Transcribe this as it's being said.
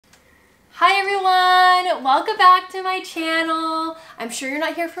Hi everyone! Welcome back to my channel. I'm sure you're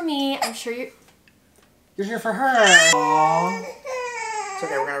not here for me. I'm sure you're here for her. Aww. It's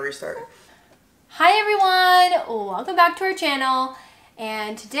okay, we're gonna restart. Hi everyone! Welcome back to our channel.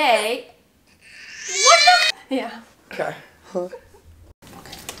 And today... What the... Yeah. Okay.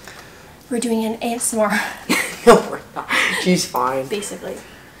 We're doing an ASMR. No, we're not. She's fine. Basically.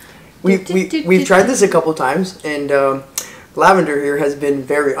 We've tried this a couple times, and Lavender here has been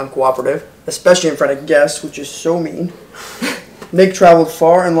very uncooperative, especially in front of guests, which is so mean. Nick traveled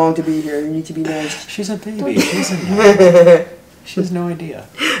far and long to be here. You need to be nice. She's a baby. She has no idea.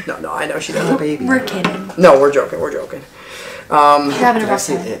 No, I know she doesn't. Baby. We're kidding. No, we're joking. We're joking. You're having a Did I rough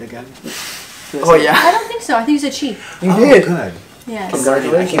say time. it again? Oh yeah. I don't think so. I think you said she. You did. Good. Yes.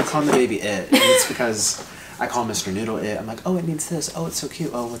 Congratulations. I keep calling the baby it. And it's because I call Mr. Noodle it. I'm like, oh, it needs this. Oh, it's so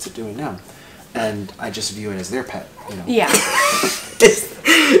cute. Oh, what's it doing now? And I just view it as their pet, you know. Yeah. That's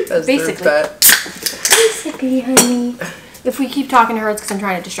Basically. their pet. Basically, honey. If we keep talking to her, it's because I'm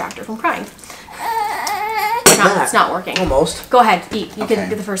trying to distract her from crying. It's not working. Almost. Go ahead, eat. You Okay. can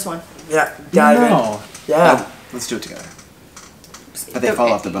get the first one. Yeah. Dive in. No. Yeah. Oh, let's do it together. But they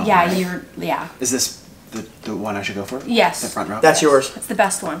fall off the bone. Yeah, right? yeah. Is this the one I should go for? Yes. The front row? That's yours. That's the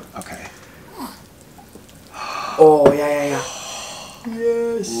best one. Okay. Oh yeah.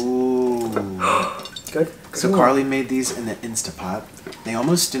 Yes. Ooh. Good. So Karlee made these in the Instapot. They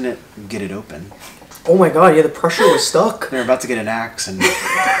almost didn't get it open. Oh my god, yeah, the pressure was stuck. They're about to get an axe and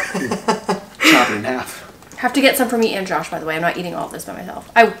chop it in half. Have to get some for me and Josh, by the way. I'm not eating all of this by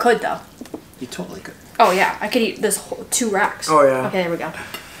myself. I could, though. You totally could. Oh, yeah. I could eat this whole 2 racks. Oh, yeah. Okay, there we go.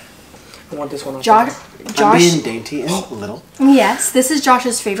 I want this one on. Josh. I'm being dainty and little. Yes, this is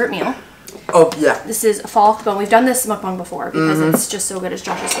Josh's favorite meal. Oh, yeah. This is a fall mukbang. We've done this mukbang before because it's just so good. It's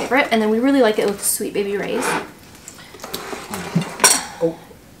Josh's favorite. And then we really like it with Sweet Baby Ray's. Oh.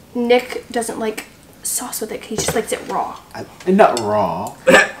 Nick doesn't like sauce with it. He just likes it raw. And not raw.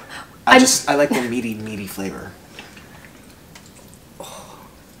 I like the meaty flavor.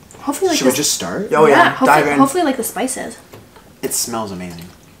 Hopefully like Should we just start? Oh, yeah. Dive in. Hopefully like the spices. It smells amazing.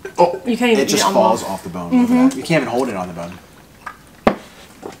 Oh. You can't even It just eat it falls off the bone. Over that. You can't even hold it on the bone.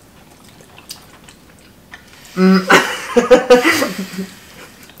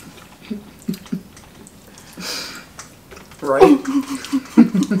 Right?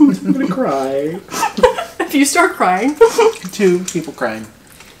 I'm gonna cry. If you start crying. 2 people crying.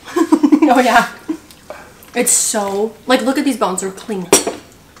 Oh yeah. It's so like look at these bones, they're clean.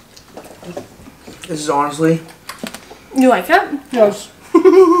 This is honestly. You like it? Yes.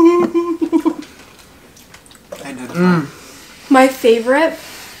 My favorite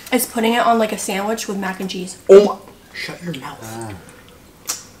is putting it on like a sandwich with mac and cheese. Oh my. Shut your mouth.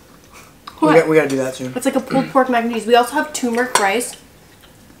 What? We gotta do that soon. It's like a pulled pork mac and cheese. We also have turmeric rice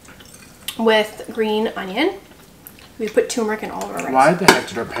with green onion. We put turmeric in all of our rice. Why the heck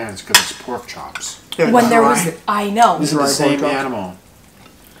did our parents give us pork chops? Yeah, When there was, right. I know. This is the Right, same pork chop. animal.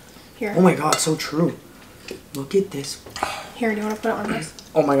 Here, Oh my god, so true. Look at this. here. Do you want to put it on this?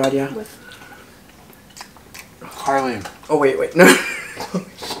 Oh my god, yeah. With Oh Karlee. wait. No.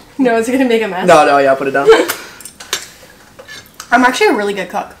 no, it's gonna make a mess. No, yeah, put it down. I'm actually a really good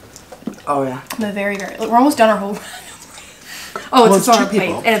cook. Oh yeah. I'm a very. Look, we're almost done our whole. Oh, Well, it's on the 2 plate,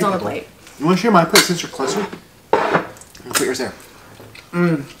 people. and it's 2 on the people. plate. You want to share my plate since you're closer? Put yours there.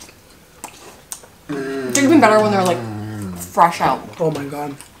 They're even better when they're like fresh out. Oh my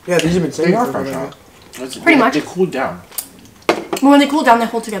god. Yeah, these have been They sitting are for fresh a out. minute. Pretty much. They cooled down. But when they cool down, they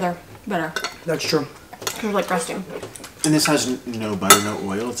hold together better. That's true. They're like resting. And this has no butter, no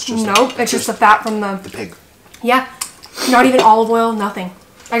oil. It's just Nope, it's just the fat from the pig. yeah. Not even olive oil, nothing.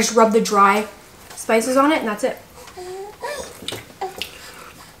 I just rub the dry spices on it, and that's it.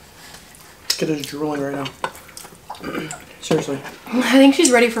 Kid is drooling right now. Seriously. I think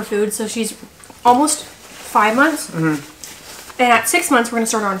she's ready for food, so she's almost 5 months. And at 6 months, we're gonna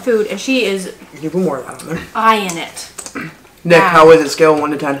start her on food, and she is You put more of that on there. eyeing it. Nick, Wow. how is it? Scale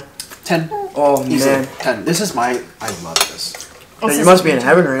 1 to 10. 10. Oh Easily. man. 10. This is my... I love this. This You is must be in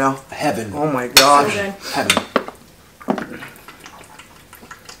heaven right now. Heaven. Oh my so gosh. good. Heaven.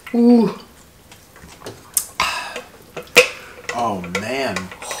 Ooh. Oh, man.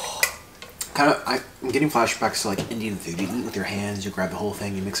 I'm getting flashbacks to like Indian food. You eat with your hands, you grab the whole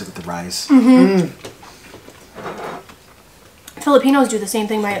thing, you mix it with the rice. Filipinos do the same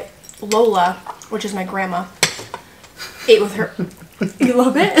thing. My Lola, which is my grandma, ate with her. You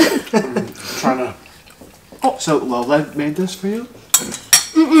love it? Trying to... Oh. So Lola made this for you?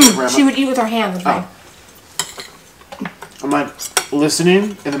 Grandma? She would eat with her hands. And Oh. I'm like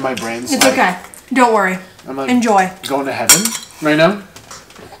listening, and then my brain's It's like... okay. Don't worry. I'm like Enjoy. going to heaven right now.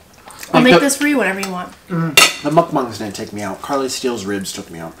 I'll make this for you whenever you want. The mukbangs didn't take me out. Karlee Steele's ribs took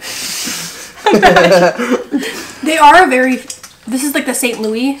me out. They are very... This is like the St.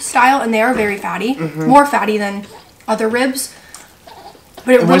 Louis style, and they are very fatty. More fatty than other ribs.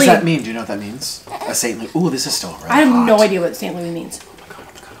 But And what does that mean? Do you know what that means? A St. Louis... Ooh, this is still really I have hot. no idea what St. Louis means.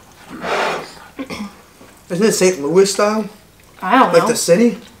 Isn't it St. Louis style? I don't know. Like the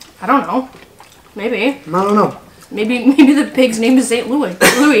city? I don't know. Maybe. I don't know. Maybe the pig's name is St. Louis.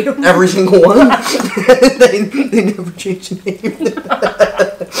 Louis. Every single one? they never change the name.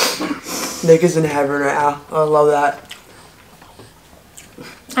 Nick is in heaven right now. I love that.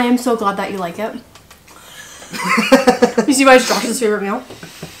 I am so glad that you like it. You see why it's Josh's favorite meal?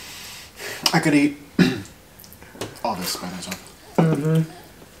 I could eat all this by myself.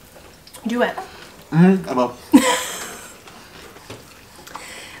 Do it. I will.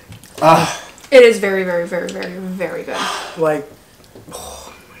 It is very, very, very, very, very good. Like,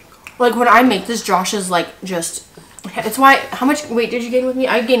 Like when I make this, Josh is like just... It's why... How much weight did you gain with me?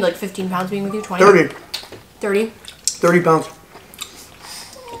 I gained like 15 pounds being with you. 20? 30. 30? 30 pounds.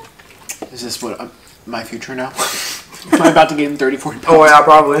 Is this what my future now? Am I about to gain 30, 40 pounds? Oh, yeah,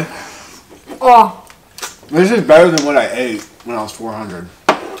 probably. Oh. This is better than what I ate when I was 400.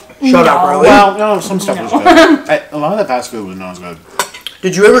 Shut up, No. really. Well, no, some stuff was good. A lot of the fast food was not as good.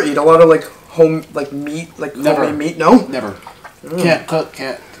 Did you ever eat a lot of like home, like meat, like Never. homemade meat? No? Never. Can't cook,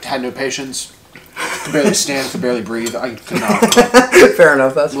 had no patience. Could barely stand, could barely breathe. I could not. Fair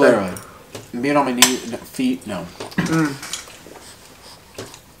enough, that's fair. Literally. Being on my feet, no.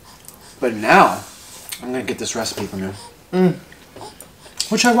 But now, I'm going to get this recipe from you.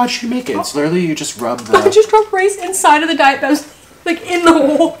 Which I watched you make it. It's literally you just rub the... I just dropped rice inside of the diet best. Like in the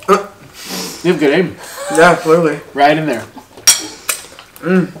hole. You have good aim. Yeah, clearly. Right in there.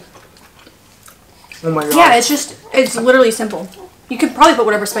 Oh my god. Yeah, it's literally simple. You could probably put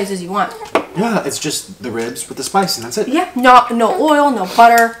whatever spices you want. Yeah, it's just the ribs with the spice and that's it. Yeah, no oil, no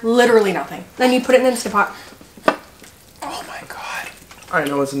butter, literally nothing. Then you put it in the Instant Pot. Oh my god. I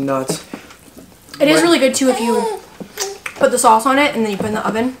know it's nuts. It is really good too if you put the sauce on it and then you put it in the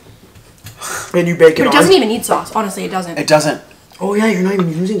oven. And you bake it But it on? doesn't even need sauce. Honestly, it doesn't. It doesn't. Oh yeah, you're not even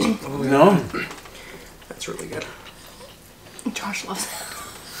using it. Oh, yeah. No. That's really good. Josh loves it.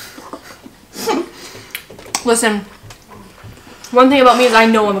 Listen, one thing about me is I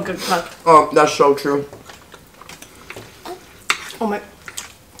know I'm a good cook. Oh, that's so true. Oh my...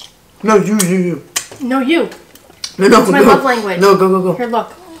 No, you. No, you. No, That's my go. love language. No, go. Here,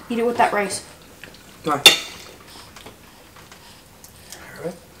 look. Eat it with that rice. Alright.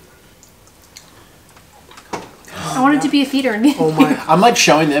 I wanted to be a feeder. Oh my. I'm like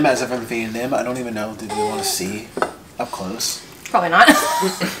showing them as if I'm feeding them. I don't even know. Do they want to see up close? Probably not.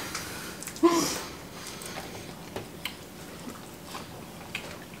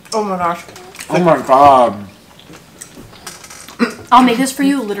 Oh my gosh. Oh my god. I'll make this for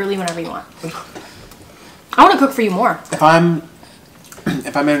you literally whenever you want. I want to cook for you more. If I'm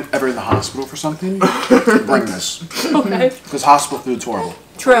ever in the hospital for something, bring this. Okay. Because hospital food's horrible.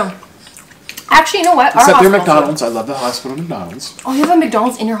 True. Actually, you know what? Our Except they're hospital McDonald's. I love the hospital McDonald's. food. Oh, you have a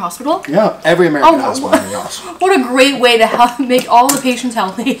McDonald's in your hospital? Yeah, every American Oh, hospital has McDonald's. What a great way to help make all the patients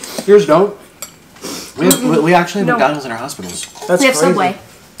healthy. Yours don't. We actually have No. McDonald's in our hospitals. That's We have crazy. Subway.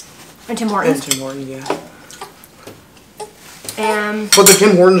 And Tim And Hortons. Tim Hortons, yeah. And But the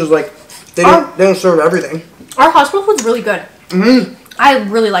Tim Hortons is like, they don't serve everything. our hospital food's really good. I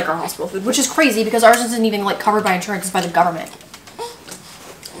really like our hospital food, which is crazy because ours isn't even like covered by insurance, it's by the government.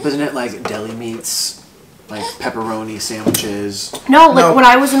 Isn't it like deli meats, like pepperoni sandwiches? No, like No. when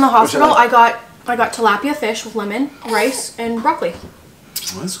I was in the hospital, like- I got tilapia fish with lemon, rice, and broccoli.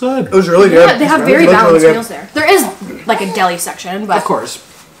 That's good. It was really good. Yeah, they have It very was balanced really good. meals there. There is like a deli section, but Of course.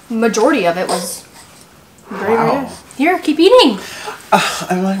 majority of it was very, very Wow. good. Here, keep eating.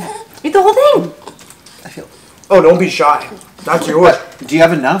 I'm like, Eat the whole thing. I feel. Oh, don't be shy. That's yours. Do you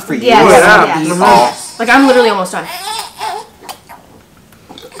have enough for you? Yes, yeah. yes, Eat 'em yes. Like I'm literally almost done.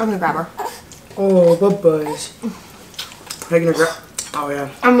 I'm gonna grab her. Oh, bye-byes. How you gonna grab? Oh, yeah.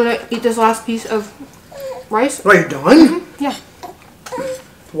 I'm gonna eat this last piece of rice. Are you done? Yeah,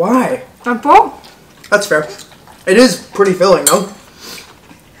 Why? I'm full. That's fair. It is pretty filling, though.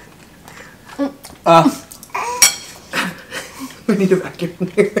 We need a vacuum in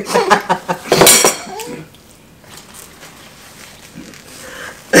here.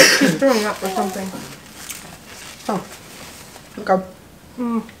 She's throwing up or something. Oh. Okay.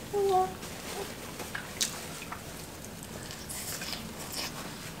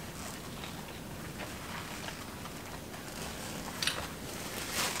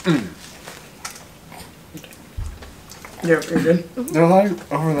 Yeah, you're good. They're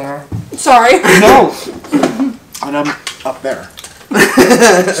like over there. Sorry. No. And I'm up there.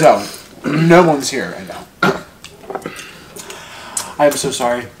 So, no one's here right now. I'm so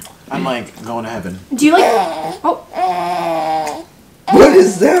sorry. I'm like going to heaven. Do you like... Oh. What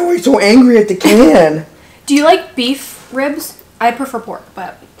is that? Why are you so angry at the can? Do you like beef ribs? I prefer pork,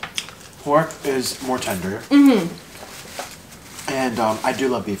 but... Pork is more tender. And I do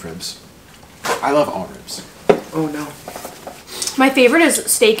love beef ribs. I love all ribs. Oh no. My favorite is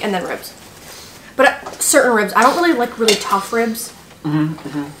steak and then ribs. But certain ribs, I don't really like really tough ribs.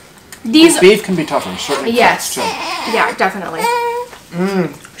 These beef can be tougher, certain cuts too. Yeah, definitely.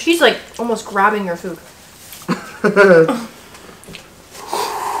 She's like almost grabbing your food.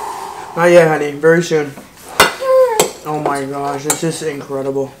 Not yet, honey. Very soon. Oh my gosh, this is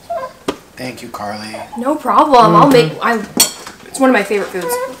incredible. Thank you, Karlee. No problem. I'll make. It's one of my favorite foods.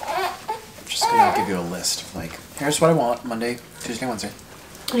 I'm just gonna give you a list. Like, here's what I want: Monday, Tuesday, Wednesday.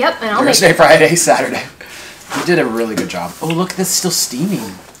 Yep, and I'll Thursday, make. Friday, Saturday. You did a really good job. Oh, look, this is still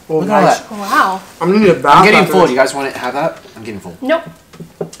steaming. Oh, look nice. at all that. Wow. I'm gonna need a bath. I'm getting after full. this. Do you guys want to have that? I'm getting full. Nope.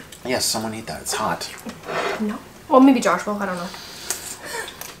 Yes, someone eat that. It's hot. No. Well, maybe Josh will. I don't know.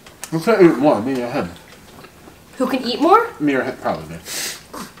 You could eat more. Me or him. Who can eat more? Me or him, probably me.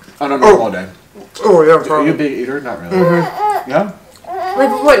 I don't know all day. Oh yeah, Are you a probably. big eater? Not really. Yeah?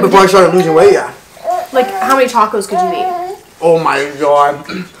 Like what? Before I started losing weight, yeah. Like how many tacos could you eat? Oh my god.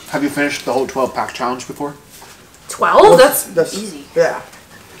 Have you finished the whole 12-pack challenge before? 12? That's easy. Yeah.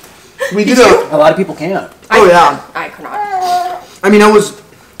 We did A lot of people can't. Oh yeah. I could not. I mean,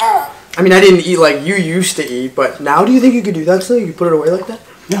 I didn't eat like you used to eat, but now do you think you could do that still? You could put it away like that?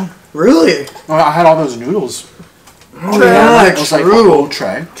 Yeah. Really? Well, I had all those noodles. Oh True. yeah, It was like a true. whole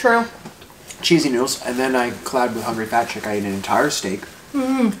tray. True. Cheesy noodles, and then I collabed with Hungry Fat Chick. I ate an entire steak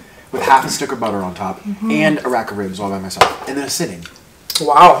with half a stick of butter on top and a rack of ribs all by myself, and then a sitting.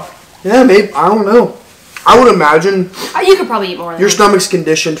 Wow. Yeah, maybe. I don't know. I would imagine You could probably eat more than your me. stomach's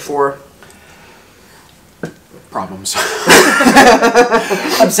conditioned for. Problems.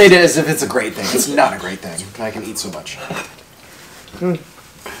 I'm saying it as if it's a great thing. It's not a great thing. I can eat so much.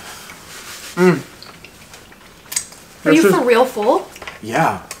 Are you for real full?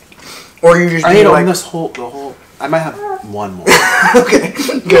 Yeah. Or you just I do ate like. almost the whole. I might have one more. Okay,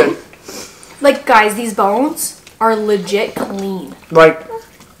 good. Like, guys, these bones are legit clean. Like,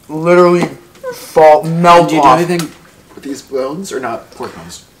 literally melt Do you do off. anything with these bones or not? Pork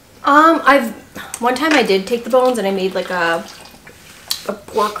bones. One time I did take the bones and I made like a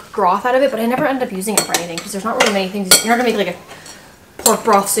pork broth out of it, but I never ended up using it for anything because there's not really many things. You're not gonna make like a pork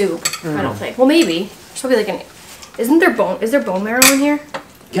broth soup. I don't think. Well, maybe. There's probably like an. Is there bone marrow in here?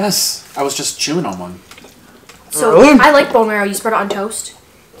 Yes. I was just chewing on one. So Really? I like bone marrow. You spread it on toast.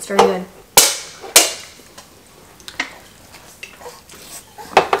 It's very good.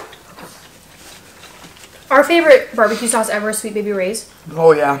 Our favorite barbecue sauce ever is Sweet Baby Ray's.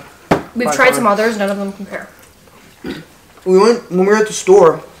 Oh yeah. We've By tried far. some others. None of them compare. When we were at the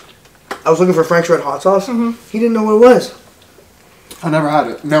store, I was looking for Frank's Red Hot Sauce. He didn't know what it was. I never had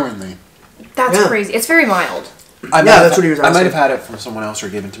it, knowingly. That's Yeah. crazy. It's very mild. That's what he was I might asking. have had it from someone else or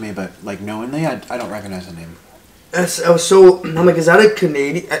given to me, but like knowingly, I don't recognize the name. I was so. I'm like, is that a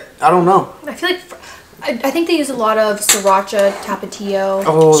Canadian? I don't know. I feel like I think they use a lot of sriracha, tapatio.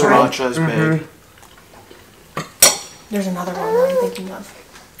 Oh, Sriracha is big. There's another one that I'm thinking of.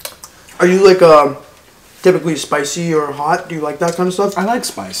 Are you like typically spicy or hot? Do you like that kind of stuff? I like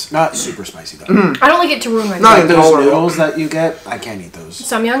spice, not super spicy though. I don't like it to ruin my Not mood. Like those intolerable. noodles that you get, I can't eat those.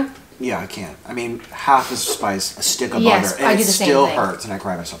 Samyang? Yeah, I can't. I mean, half a spice, a stick of Yes, butter, I and do it the same still thing. hurts, and I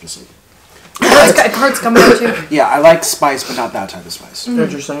cry myself to sleep. It hurts coming out too. Yeah, I like spice, but not that type of spice.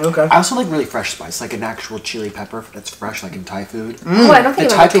 Interesting. Okay. I also like really fresh spice, like an actual chili pepper that's fresh, like in Thai food. Oh, I don't The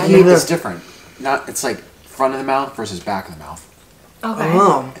think type I've they ever heat tried is different. Not, it's like front of the mouth versus back of the mouth. that. Okay.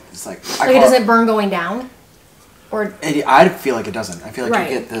 Oh. It's like Like it doesn't burn going down? Or I feel like it doesn't. I feel like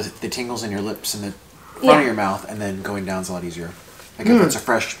Right. you get the tingles in your lips and the front Yeah. of your mouth, and then going down's a lot easier. Like if it's a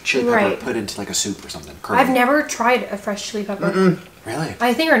fresh chili pepper Right. put into like a soup or something. I've curry. never tried a fresh chili pepper. Really?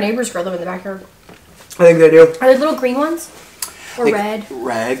 I think our neighbors grow them in the backyard. I think they do. Are they little green ones? Or Like, red?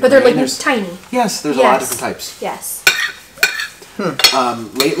 Red. But they're green, like there's- tiny. Yes, there's a lot of Yes. different types. Yes.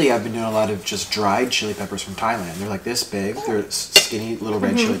 Lately, I've been doing a lot of just dried chili peppers from Thailand. They're like this big. They're skinny little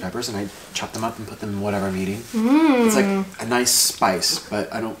red chili peppers, and I chop them up and put them in whatever I'm eating. It's like a nice spice,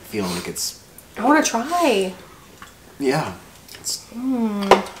 but I don't feel like it's. I want to try. Yeah. It's,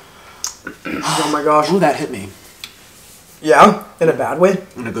 Oh my gosh. oh, that hit me Yeah. In a bad way.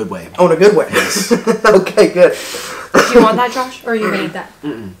 in a good way. Oh, in a good way. okay, good. Do you want that, Josh? Or are you gonna eat that?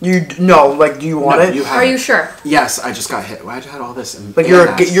 Do you want it? You have Are it. you sure? Yes, I just got hit. I had all this. And Like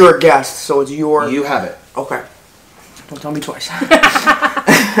you're a guest, so it's your. You have it. Okay. Don't tell me twice.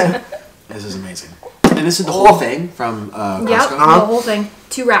 This is amazing. And this is the whole thing from Costco? Yep, the whole thing.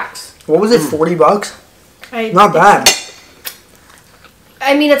 2 racks. What was it? $40? Not bad.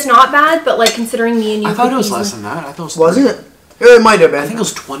 I mean, it's not bad, but like considering me and you. I thought it was less than that. I thought it was. Wasn't it? It might have been. I think it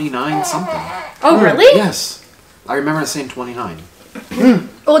was 29 something. Oh, really? Yes. I remember saying 29.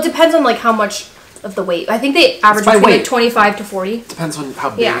 Well, it depends on like how much of the weight. I think they average by between like weight. 25 to 40. Depends on how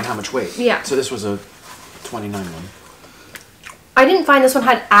big and how much weight. Yeah. So this was a 29 one. I didn't find this one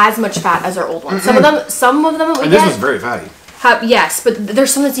had as much fat as our old one. Some of them that we And this was very fatty. Yes, but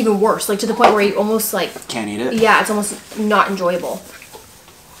there's some that's even worse, like to the point where you almost like Can't eat it. Yeah, it's almost not enjoyable.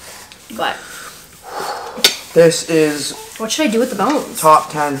 But This is what should I do with the bones? top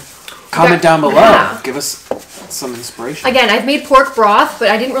 10. Comment down below. Yeah. Give us some inspiration. Again, I've made pork broth, but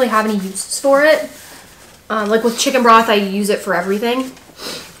I didn't really have any uses for it. Like with chicken broth, I use it for everything.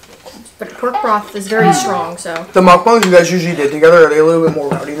 But pork broth is very strong, so. The mukbangs you guys usually did together, are they a little bit more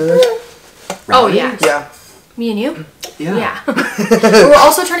rowdy than this? Oh, yeah. Yeah. Me and you? Yeah. Yeah. But we're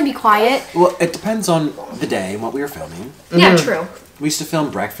also trying to be quiet. Well, it depends on the day and what we were filming. Yeah, true. We used to film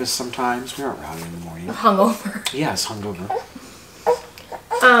breakfast sometimes. We weren't rowdy in the morning. Hungover. Yes, hungover.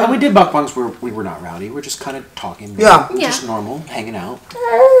 And we did mukbangs where we were not rowdy. We're just kind of talking. Yeah. Just normal, hanging out.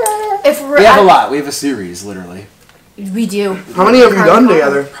 If we're We have a lot. We have a series, literally. We do. How many have you done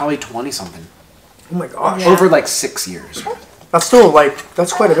together? Probably 20 something. Oh my gosh. Yeah. Over like 6 years. That's still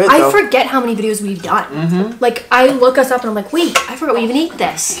that's quite a bit though. I forget how many videos we've done. Like, I look us up and I'm like, wait, I forgot we even ate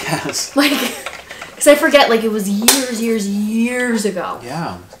this. Yes. Like, because I forget, like, it was years ago.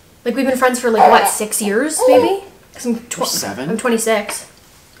 Yeah. Like, we've been friends for, like, what, 6 years, maybe? Because I'm 7. I'm 26.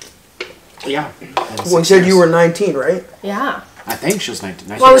 Yeah. Well, you said you were 19, right? Yeah. I think she was 19.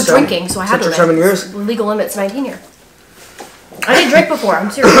 Well, I was 19. drinking, so I had 6 to. or 7 years? Legal limit's 19 here. I didn't drink before, I'm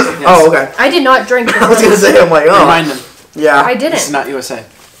serious. Yes. Oh, okay. I did not drink before. I was gonna say, I'm like, oh. Remind them. Yeah. I didn't. This is not USA.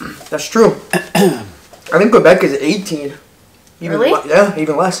 That's true. I think Quebec is 18. Even Really? Yeah,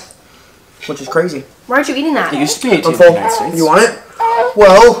 even less. Which is crazy. Why aren't you eating that? It used to be 18 I'm in the full. United States. You want it?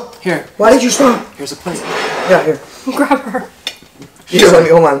 Well, Here. why did you stop? Here's a plate. Yeah, here. Grab her. Here, let me,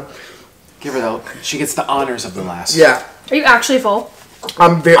 hold on. Give her that. She gets the honors of the last. Yeah. Are you actually full?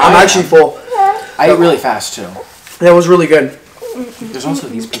 I'm actually full. I eat really fast too. That was really good. There's also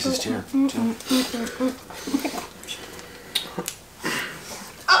these pieces too.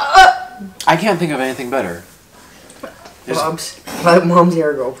 I can't think of anything better. Let Mom's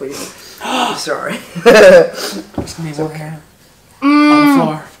hair go, please. Sorry. There's gonna be more hair on the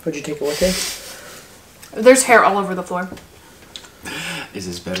floor. Would you take a look here? There's hair all over the floor. Is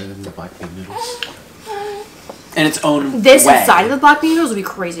this better than the black bean noodles? In its own This way. inside of the black bean noodles would be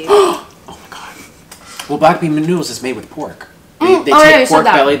crazy. Oh my god. Well, black bean noodles is made with pork. They yeah, you take said pork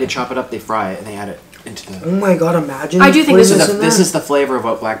that. belly, they chop it up, they fry it, and they add it into the. Oh my god, imagine. I do think putting this in This there. is the flavor of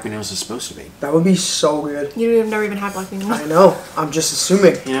what black bean noodles is supposed to be. That would be so good. You've never even had black bean noodles. I know. I'm just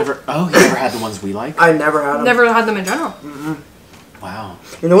assuming. You never had the ones we like? I never had them. Never had them in general. Wow.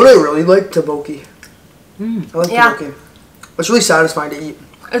 You know what I really like? Tteokbokki. I like Yeah. tteokbokki. It's really satisfying to eat.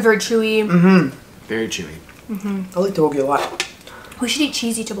 It's very chewy. Very chewy. I like tteokbokki a lot. We should eat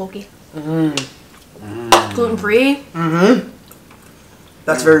cheesy tteokbokki. Gluten free.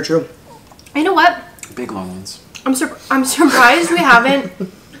 That's very true. You know what? Big long ones. I'm surprised we haven't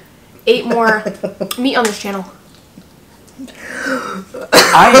ate more meat on this channel.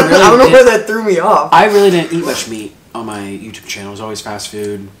 I I don't know where that threw me off. I really didn't eat much meat on my YouTube channel. It was always fast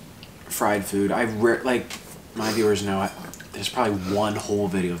food, fried food. Like my viewers know, there's probably one whole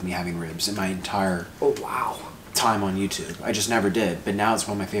video of me having ribs in my entire Oh wow. time on YouTube. I just never did. But now it's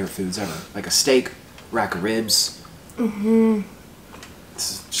one of my favorite foods ever. Like a steak, rack of ribs.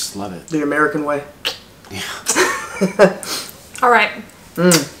 Just love it. The American way. Yeah. All right.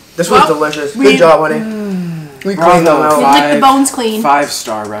 This Well, was delicious. Good job, honey. We cleaned them Bravo. out. We licked the bones clean.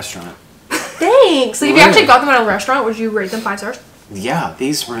 5-star restaurant. Thanks. So if you actually got them at a restaurant, would you rate them 5 stars? Yeah,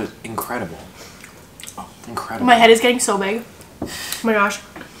 these were incredible. Incredible. My head is getting so big. Oh my gosh.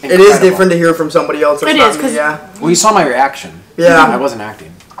 It is different to hear from somebody else. It's It not is, me, 'cause- yeah. Well, you saw my reaction. Yeah. I wasn't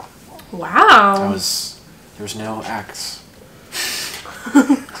acting. Wow. There was no acts.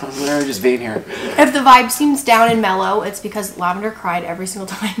 I was literally just being here. If the vibe seems down and mellow, it's because Lavender cried every single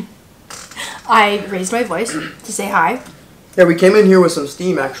time I raised my voice to say hi. Yeah, we came in here with some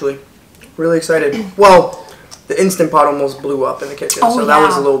steam, actually. Really excited. Well, the Instant Pot almost blew up in the kitchen, Oh, so that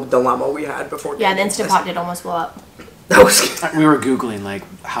was yeah. a little dilemma we had before. Yeah, the getting Instant this. Pot did almost blow up. That was We were Googling, like,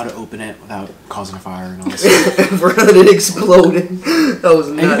 how to open it without causing a fire and all this stuff. rather than exploding. That was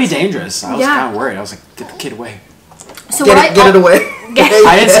nuts. It could be dangerous. I was kind of worried. I was like, get the kid away. So get it away.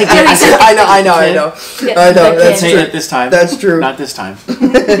 I didn't say get it. I know. That's Say true. it this time. That's true. Not this time. I'm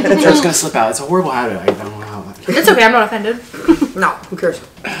sure it's gonna slip out. It's a horrible habit. I don't know how. It's okay. I'm not offended. No, who cares?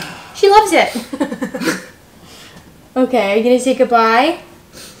 She loves it. Okay, are you gonna say goodbye?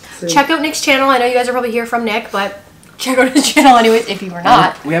 Check out Nick's channel. I know you guys are probably here from Nick, but check out his channel anyways if you were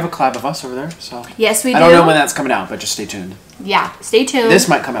not. We have a collab of us over there, so. Yes, we do. I don't know when that's coming out, but just stay tuned. Yeah, stay tuned. This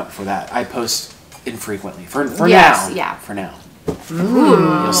might come out before that. I post infrequently. For now. Yeah. For now.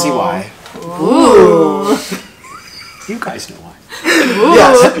 Ooh. You'll see why. Ooh. You guys know why. Ooh.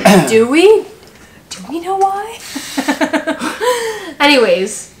 Yes. Do we? Do we know why?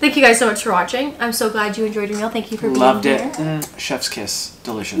 Anyways, thank you guys so much for watching. I'm so glad you enjoyed your meal. Thank you for being Loved here. it. Chef's kiss.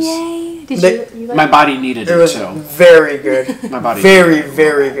 Delicious. Yay. Did you like My body needed it, It was too. very good. My body Very,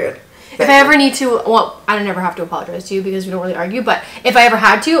 very good. If I ever need to, well, I don't ever have to apologize to you because we don't really argue, but if I ever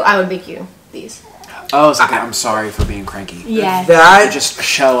had to, I would make you these. Oh, it's like, I'm sorry for being cranky. Yeah. That Just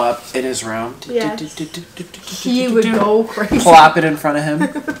show up in his room. Yeah. He would go crazy. Plop it in front of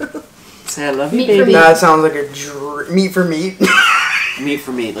him. Say, I love you, Meat for baby. meat. that sounds like a meat for meat. Meat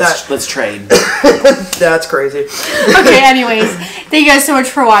for meat. Let's trade. That's crazy. Okay, anyways, thank you guys so much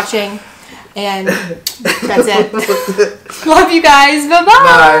for watching. And that's it. Love you guys.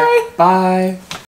 Bye-bye. Bye. Bye.